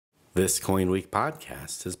This CoinWeek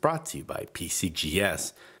podcast is brought to you by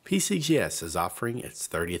PCGS. PCGS is offering its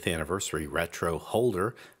 30th anniversary retro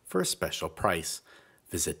holder for a special price.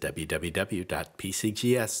 Visit www.pcgs.com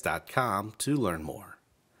to learn more.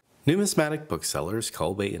 Numismatic booksellers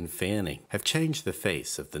Kolbe and Fanning have changed the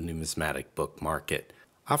face of the numismatic book market,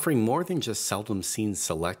 offering more than just seldom-seen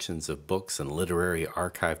selections of books and literary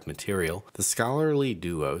archive material. The scholarly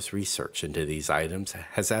duo's research into these items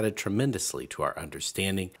has added tremendously to our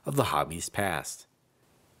understanding of the hobby's past.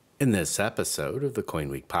 In this episode of the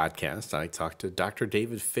CoinWeek podcast, I talked to Dr.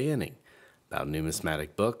 David Fanning about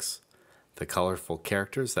numismatic books, the colorful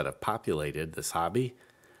characters that have populated this hobby,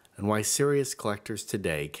 and why serious collectors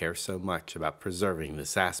today care so much about preserving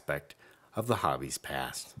this aspect of the hobby's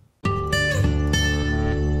past.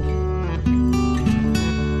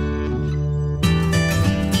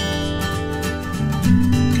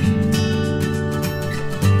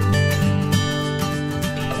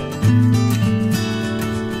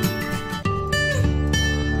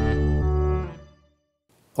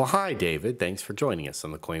 Well, hi, David. Thanks for joining us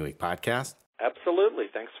on the CoinWeek podcast. Absolutely.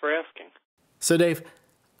 Thanks for asking. So, Dave,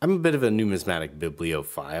 I'm a bit of a numismatic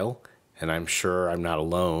bibliophile, and I'm sure I'm not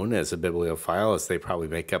alone as a bibliophile, as they probably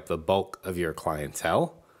make up the bulk of your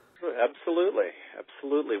clientele. Absolutely.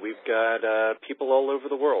 Absolutely. We've got people all over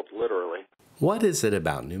the world, literally. What is it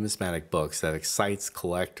about numismatic books that excites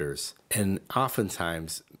collectors and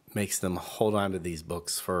oftentimes makes them hold on to these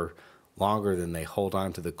books for longer than they hold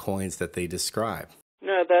on to the coins that they describe?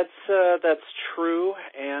 No, that's true,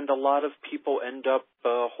 and a lot of people end up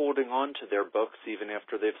holding on to their books even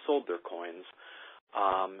after they've sold their coins.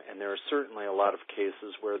 And there are certainly a lot of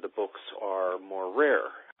cases where the books are more rare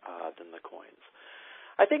than the coins.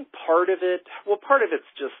 I think part of it's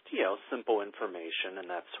just, simple information and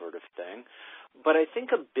that sort of thing. But I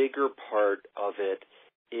think a bigger part of it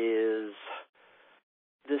is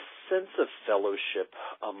this sense of fellowship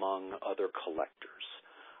among other collectors.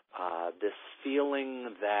 This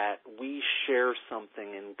feeling that we share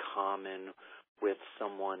something in common with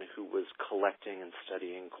someone who was collecting and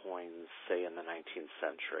studying coins, say, in the 19th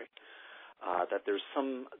century. That there's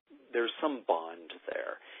some bond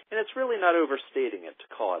there, and it's really not overstating it to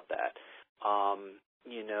call it that.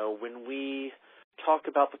 When we talk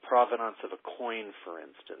about the provenance of a coin, for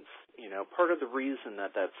instance, part of the reason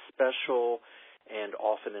that that's special and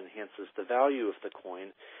often enhances the value of the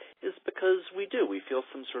coin is because we feel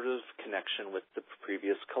some sort of connection with the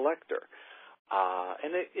previous collector.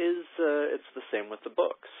 And it's the same with the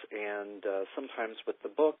books. And sometimes with the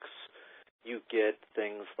books, you get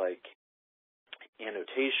things like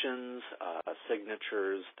annotations,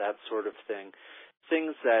 signatures, that sort of thing,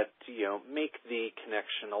 things that, make the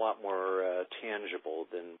connection a lot more tangible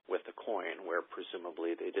than with a coin, where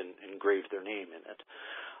presumably they didn't engrave their name in it.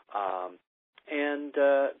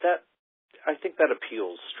 I think that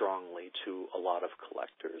appeals strongly to a lot of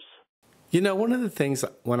collectors. One of the things,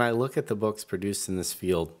 when I look at the books produced in this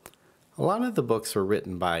field, a lot of the books were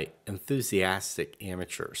written by enthusiastic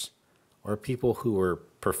amateurs or people who were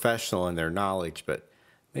professional in their knowledge, but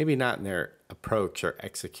maybe not in their approach or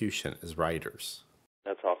execution as writers.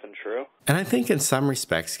 That's often true. And I think in some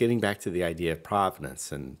respects, getting back to the idea of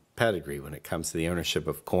provenance and pedigree when it comes to the ownership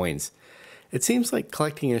of coins, it seems like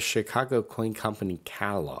collecting a Chicago Coin Company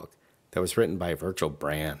catalog that was written by Virgil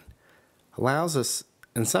Brand allows us,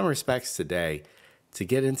 in some respects today, to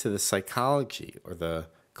get into the psychology or the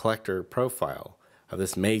collector profile of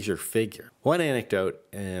this major figure. One anecdote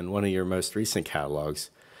in one of your most recent catalogs,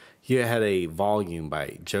 you had a volume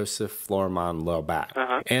by Joseph Florimond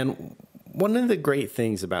Laubach. And one of the great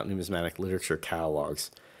things about numismatic literature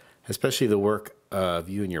catalogs, especially the work of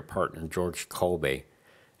you and your partner, George Kolbe,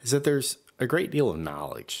 is that there's a great deal of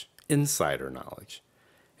knowledge, insider knowledge.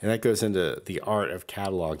 And that goes into the art of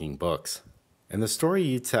cataloging books. And the story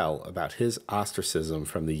you tell about his ostracism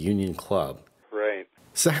from the Union Club. Right.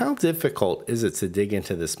 So how difficult is it to dig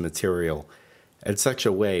into this material in such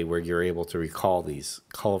a way where you're able to recall these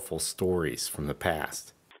colorful stories from the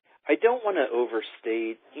past? I don't want to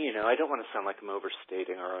overstate, I don't want to sound like I'm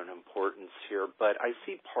overstating our own importance here, but I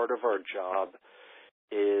see part of our job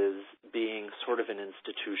is being sort of an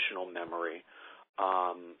institutional memory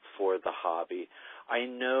for the hobby. I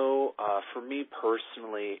know for me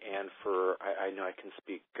personally, and I know I can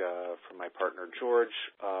speak for my partner George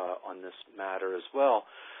on this matter as well,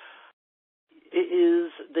 it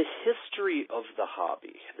is the history of the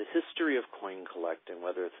hobby, the history of coin collecting,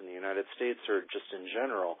 whether it's in the United States or just in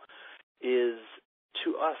general, is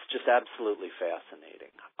to us just absolutely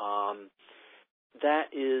fascinating.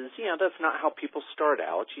 That is, that's not how people start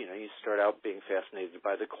out. You start out being fascinated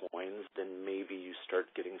by the coins, then maybe you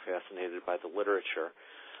start getting fascinated by the literature.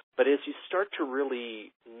 But as you start to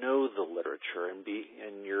really know the literature and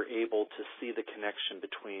you're able to see the connection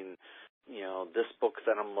between, this book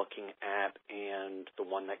that I'm looking at and the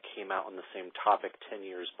one that came out on the same topic 10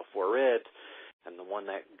 years before it, and the one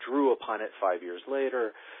that drew upon it 5 years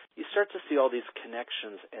later, you start to see all these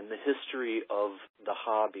connections, and the history of the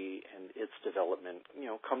hobby and its development,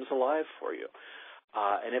 comes alive for you.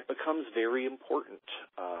 And it becomes very important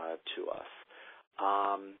to us.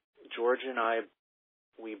 George and I,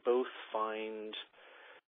 we both find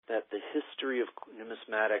that the history of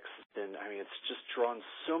numismatics has been, it's just drawn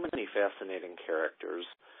so many fascinating characters,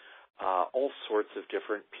 all sorts of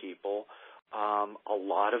different people. A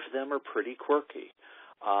lot of them are pretty quirky.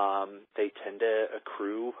 They tend to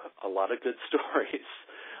accrue a lot of good stories.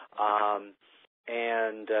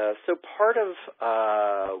 So part of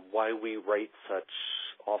why we write such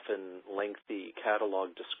often lengthy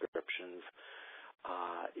catalog descriptions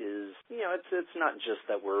is, it's not just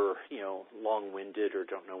that we're, long-winded or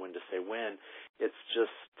don't know when to say when. It's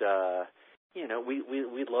just,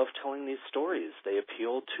 we love telling these stories. They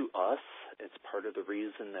appeal to us. It's part of the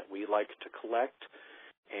reason that we like to collect,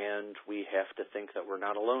 and we have to think that we're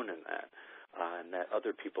not alone in that, and that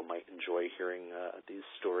other people might enjoy hearing these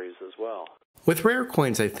stories as well. With rare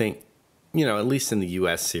coins, I think, at least in the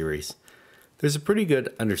U.S. series, there's a pretty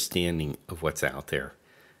good understanding of what's out there.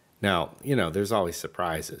 Now, there's always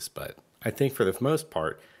surprises, but I think for the most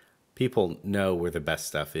part, people know where the best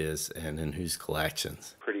stuff is and in whose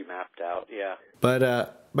collections. Pretty mapped out, yeah. But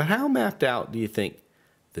how mapped out do you think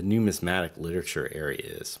the numismatic literature area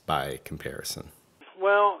is by comparison?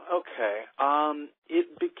 Well, okay.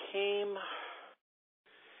 It became,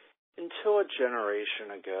 until a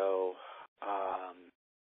generation ago,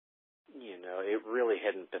 it really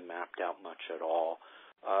hadn't been mapped out much at all.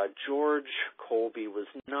 George Colby was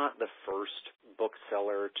not the first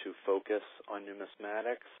bookseller to focus on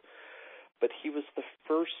numismatics, but he was the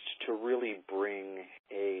first to really bring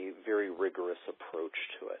a very rigorous approach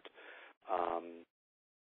to it.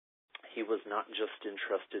 He was not just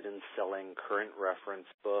interested in selling current reference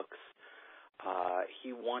books.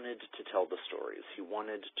 He wanted to tell the stories. He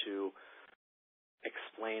wanted to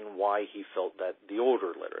explain why he felt that the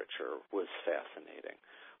older literature was fascinating,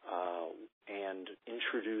 and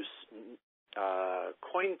introduce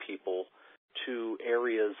coin people to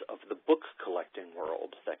areas of the book collecting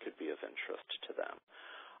world that could be of interest to them.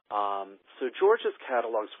 So George's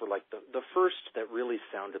catalogs were like the first that really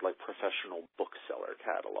sounded like professional bookseller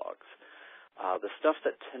catalogs. The stuff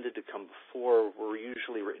that tended to come before were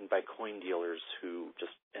usually written by coin dealers who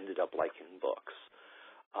just ended up liking books.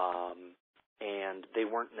 And they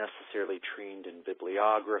weren't necessarily trained in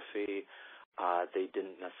bibliography. They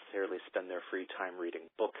didn't necessarily spend their free time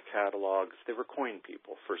reading book catalogs. They were coin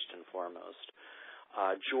people, first and foremost.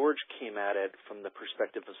 George came at it from the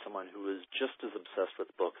perspective of someone who was just as obsessed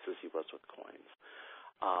with books as he was with coins.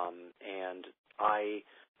 And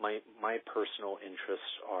my personal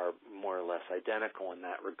interests are more or less identical in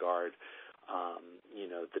that regard.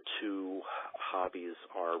 The two hobbies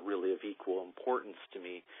are really of equal importance to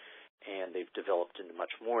me, and they've developed into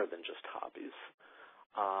much more than just hobbies.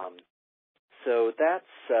 So that's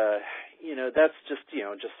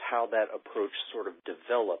just how that approach sort of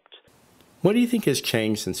developed. What do you think has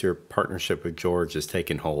changed since your partnership with George has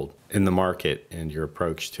taken hold in the market and your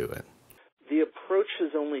approach to it? The approach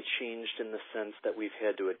has only changed in the sense that we've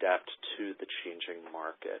had to adapt to the changing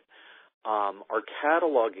market. Our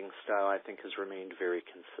cataloging style, I think, has remained very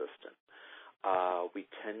consistent. We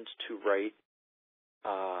tend to write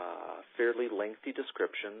fairly lengthy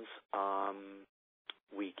descriptions.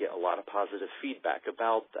 We get a lot of positive feedback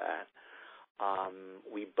about that.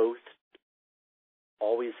 We both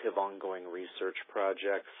always have ongoing research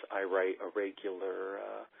projects. I write a regular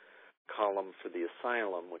column for the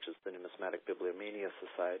Asylum, which is the Numismatic Bibliomania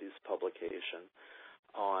Society's publication,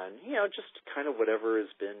 on, just kind of whatever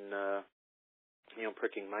has been,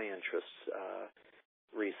 pricking my interest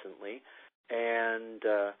recently. And,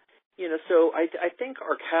 so I think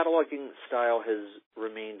our cataloging style has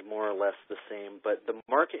remained more or less the same, but the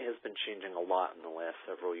market has been changing a lot in the last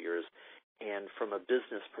several years. And from a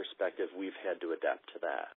business perspective, we've had to adapt to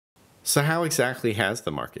that. So how exactly has the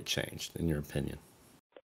market changed, in your opinion?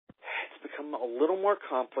 It's become a little more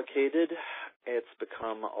complicated. It's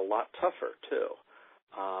become a lot tougher, too.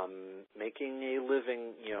 Making a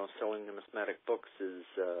living, selling numismatic books is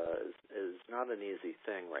not an easy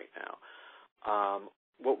thing right now.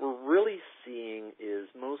 What we're really seeing is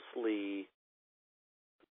mostly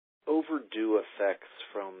overdue effects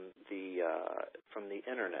from the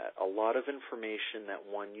internet. A lot of information that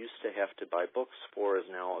one used to have to buy books for is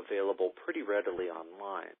now available pretty readily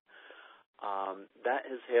online. That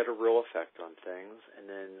has had a real effect on things. And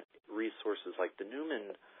then resources like the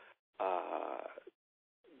Newman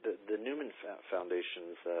the Newman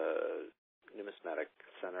Foundation's Numismatic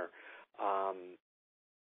Center,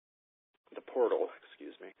 the portal,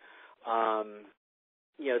 excuse me,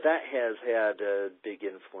 that has had a big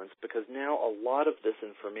influence, because now a lot of this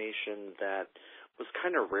information that was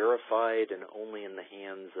kind of rarefied and only in the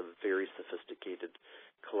hands of very sophisticated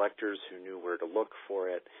collectors who knew where to look for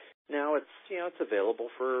it, now it's available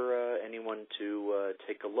for anyone to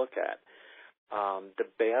take a look at. The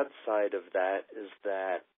bad side of that is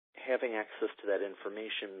that having access to that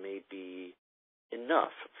information may be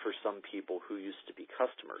enough for some people who used to be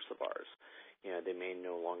customers of ours. They may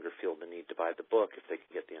no longer feel the need to buy the book if they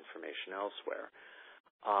can get the information elsewhere.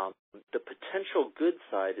 The potential good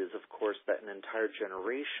side is, of course, that an entire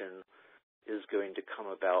generation is going to come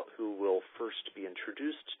about who will first be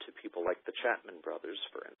introduced to people like the Chapman brothers,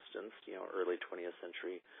 for instance, early 20th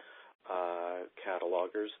century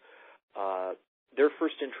catalogers. Their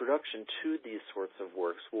first introduction to these sorts of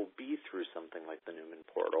works will be through something like the Newman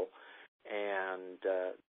Portal, and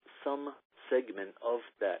some segment of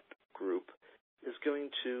that group is going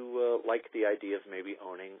to like the idea of maybe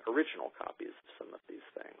owning original copies of some of these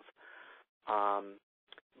things.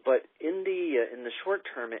 But in the short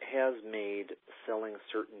term, it has made selling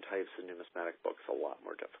certain types of numismatic books a lot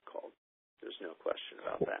more difficult. There's no question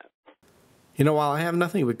about that. While I have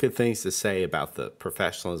nothing but good things to say about the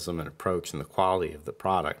professionalism and approach and the quality of the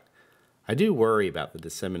product, I do worry about the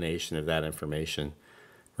dissemination of that information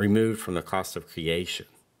removed from the cost of creation,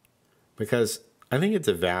 because I think it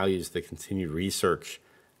devalues the continued research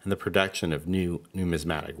and the production of new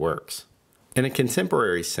numismatic works. In a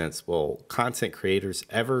contemporary sense, will content creators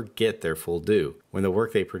ever get their full due when the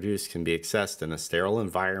work they produce can be accessed in a sterile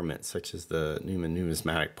environment such as the Newman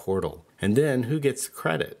Numismatic Portal? And then who gets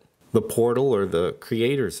credit? The portal or the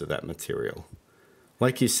creators of that material?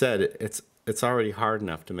 Like you said, it's already hard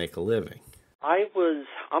enough to make a living.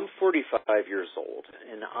 I'm 45 years old,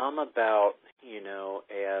 and I'm about,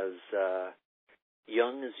 as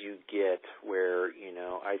young as you get, where,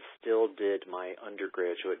 I still did my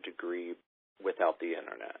undergraduate degree without the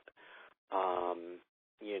internet.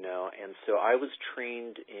 And so I was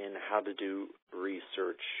trained in how to do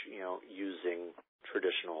research, using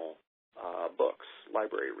traditional books,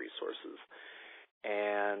 library resources.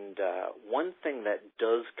 And one thing that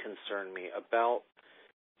does concern me about,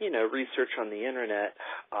 research on the internet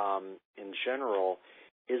in general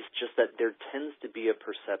is just that there tends to be a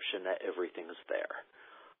perception that everything's there.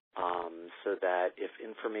 So that if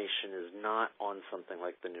information is not on something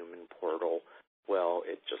like the Newman Portal, well,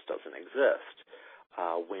 it just doesn't exist.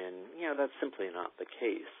 When, that's simply not the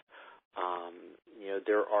case.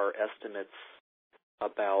 There are estimates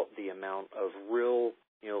about the amount of real,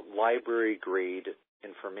 library-grade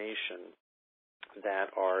information that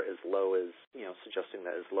are as low as, suggesting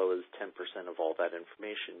that as low as 10% of all that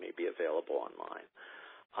information may be available online.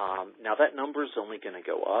 Now, that number is only going to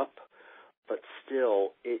go up, but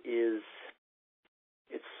still, it's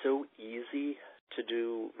so easy to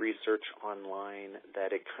do research online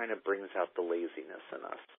that it kind of brings out the laziness in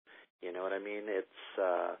us. You know what I mean?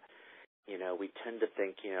 We tend to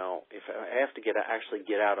think, if I have to actually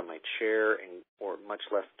get out of my chair or much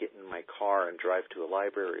less get in my car and drive to a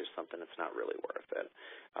library or something, it's not really worth it.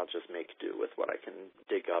 I'll just make do with what I can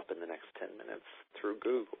dig up in the next 10 minutes through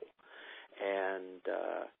Google. And,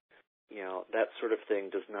 that sort of thing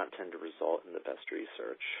does not tend to result in the best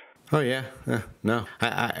research. Oh, yeah. No.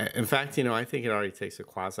 In fact, I think it already takes a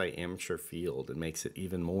quasi-amateur field and makes it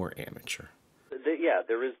even more amateur. Yeah,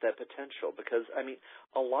 there is that potential because,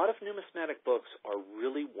 a lot of numismatic books are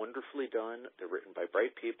really wonderfully done. They're written by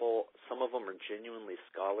bright people. Some of them are genuinely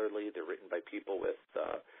scholarly. They're written by people with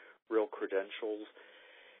real credentials.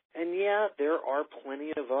 And, yeah, there are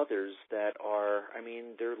plenty of others that are,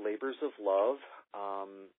 they're labors of love.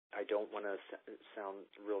 I don't want to sound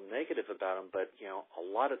real negative about them, but, a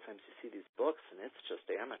lot of times you see these books and it's just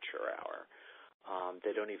amateur hour.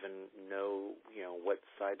 They don't even know, what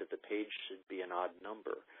side of the page should be an odd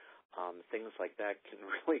number. Things like that can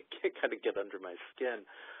really kind of get under my skin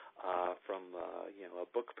from, a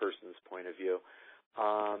book person's point of view.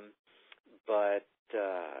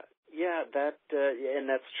 And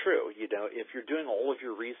that's true. If you're doing all of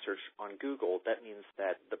your research on Google, that means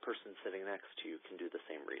that the person sitting next to you can do the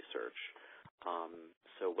same research.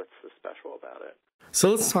 So what's so special about it?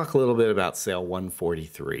 So let's talk a little bit about Sale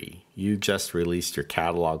 143. You just released your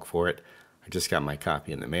catalog for it. I just got my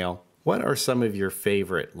copy in the mail. What are some of your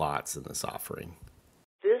favorite lots in this offering?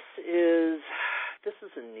 This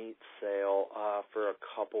is a neat sale for a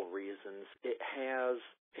couple reasons. It has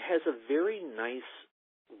a a very nice,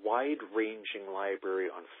 wide-ranging library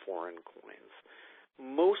on foreign coins.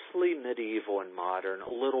 Mostly medieval and modern, a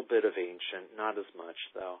little bit of ancient, not as much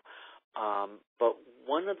though. But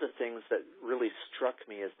one of the things that really struck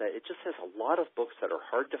me is that it just has a lot of books that are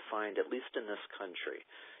hard to find, at least in this country.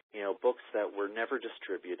 Books that were never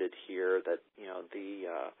distributed here, that,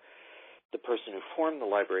 the person who formed the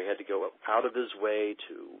library had to go out of his way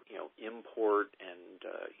to, import and,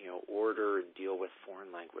 order and deal with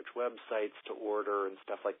foreign language websites to order and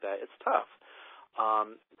stuff like that. It's tough.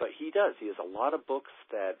 But he does. He has a lot of books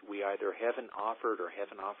that we either haven't offered or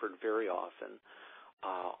haven't offered very often,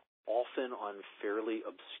 often on fairly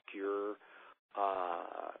obscure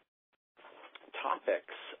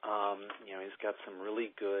topics. He's got some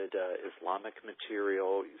really good Islamic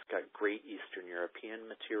material. He's got great Eastern European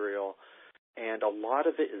material, and a lot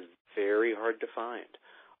of it is very hard to find.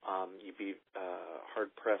 You'd be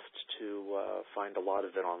hard-pressed to find a lot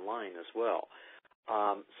of it online as well.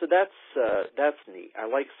 So that's neat. I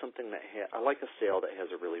like something that I like a sale that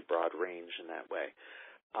has a really broad range in that way.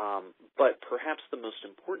 But perhaps the most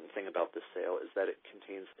important thing about this sale is that it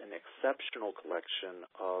contains an exceptional collection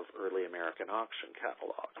of early American auction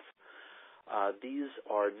catalogs. These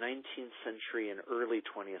are 19th century and early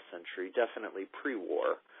 20th century, definitely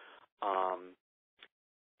pre-war.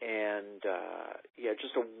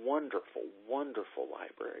 Just a wonderful, wonderful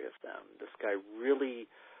library of them. This guy really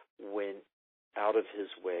went out of his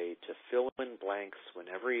way to fill in blanks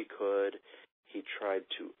whenever he could. He tried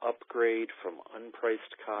to upgrade from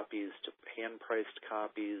unpriced copies to pan-priced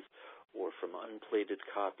copies, or from unplated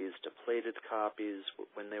copies to plated copies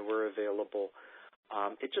when they were available.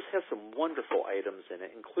 It just has some wonderful items in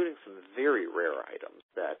it, including some very rare items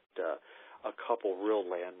that a couple real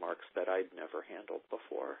landmarks that I'd never handled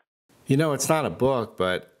before. It's not a book,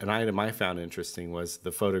 but an item I found interesting was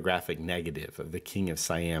the photographic negative of the King of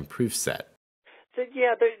Siam proof set.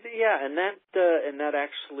 And that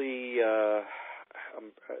actually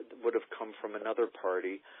would have come from another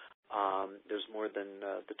party. There's more than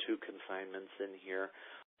the two consignments in here.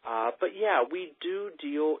 But we do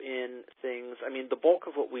deal in things. I mean, the bulk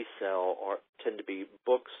of what we sell tend to be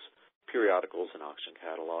books, periodicals, and auction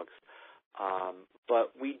catalogs.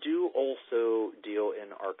 But we do also deal in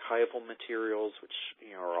archival materials, which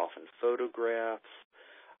are often photographs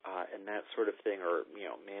and that sort of thing, or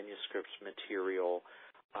manuscripts material,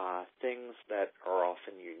 things that are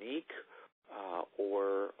often unique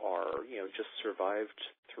or are just survived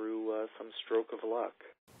through some stroke of luck.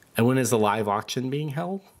 And when is the live auction being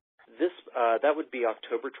held? That would be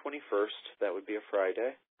October 21st. That would be a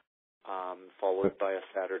Friday, followed by a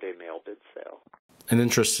Saturday mail bid sale. And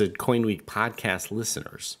interested CoinWeek podcast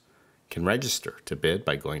listeners can register to bid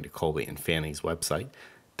by going to Colby and Fanning's website,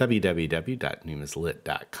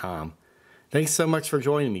 www.numislit.com. Thanks so much for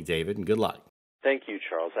joining me, David, and good luck. Thank you,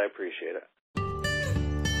 Charles. I appreciate it.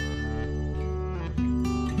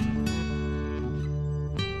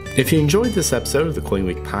 If you enjoyed this episode of the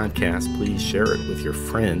CoinWeek podcast, please share it with your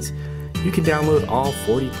friends. You can download all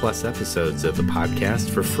 40-plus episodes of the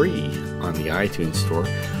podcast for free on the iTunes Store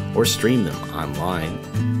or stream them online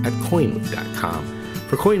at CoinWeek.com.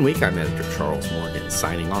 For CoinWeek, I'm editor Charles Morgan,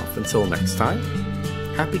 signing off. Until next time,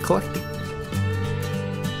 happy collecting.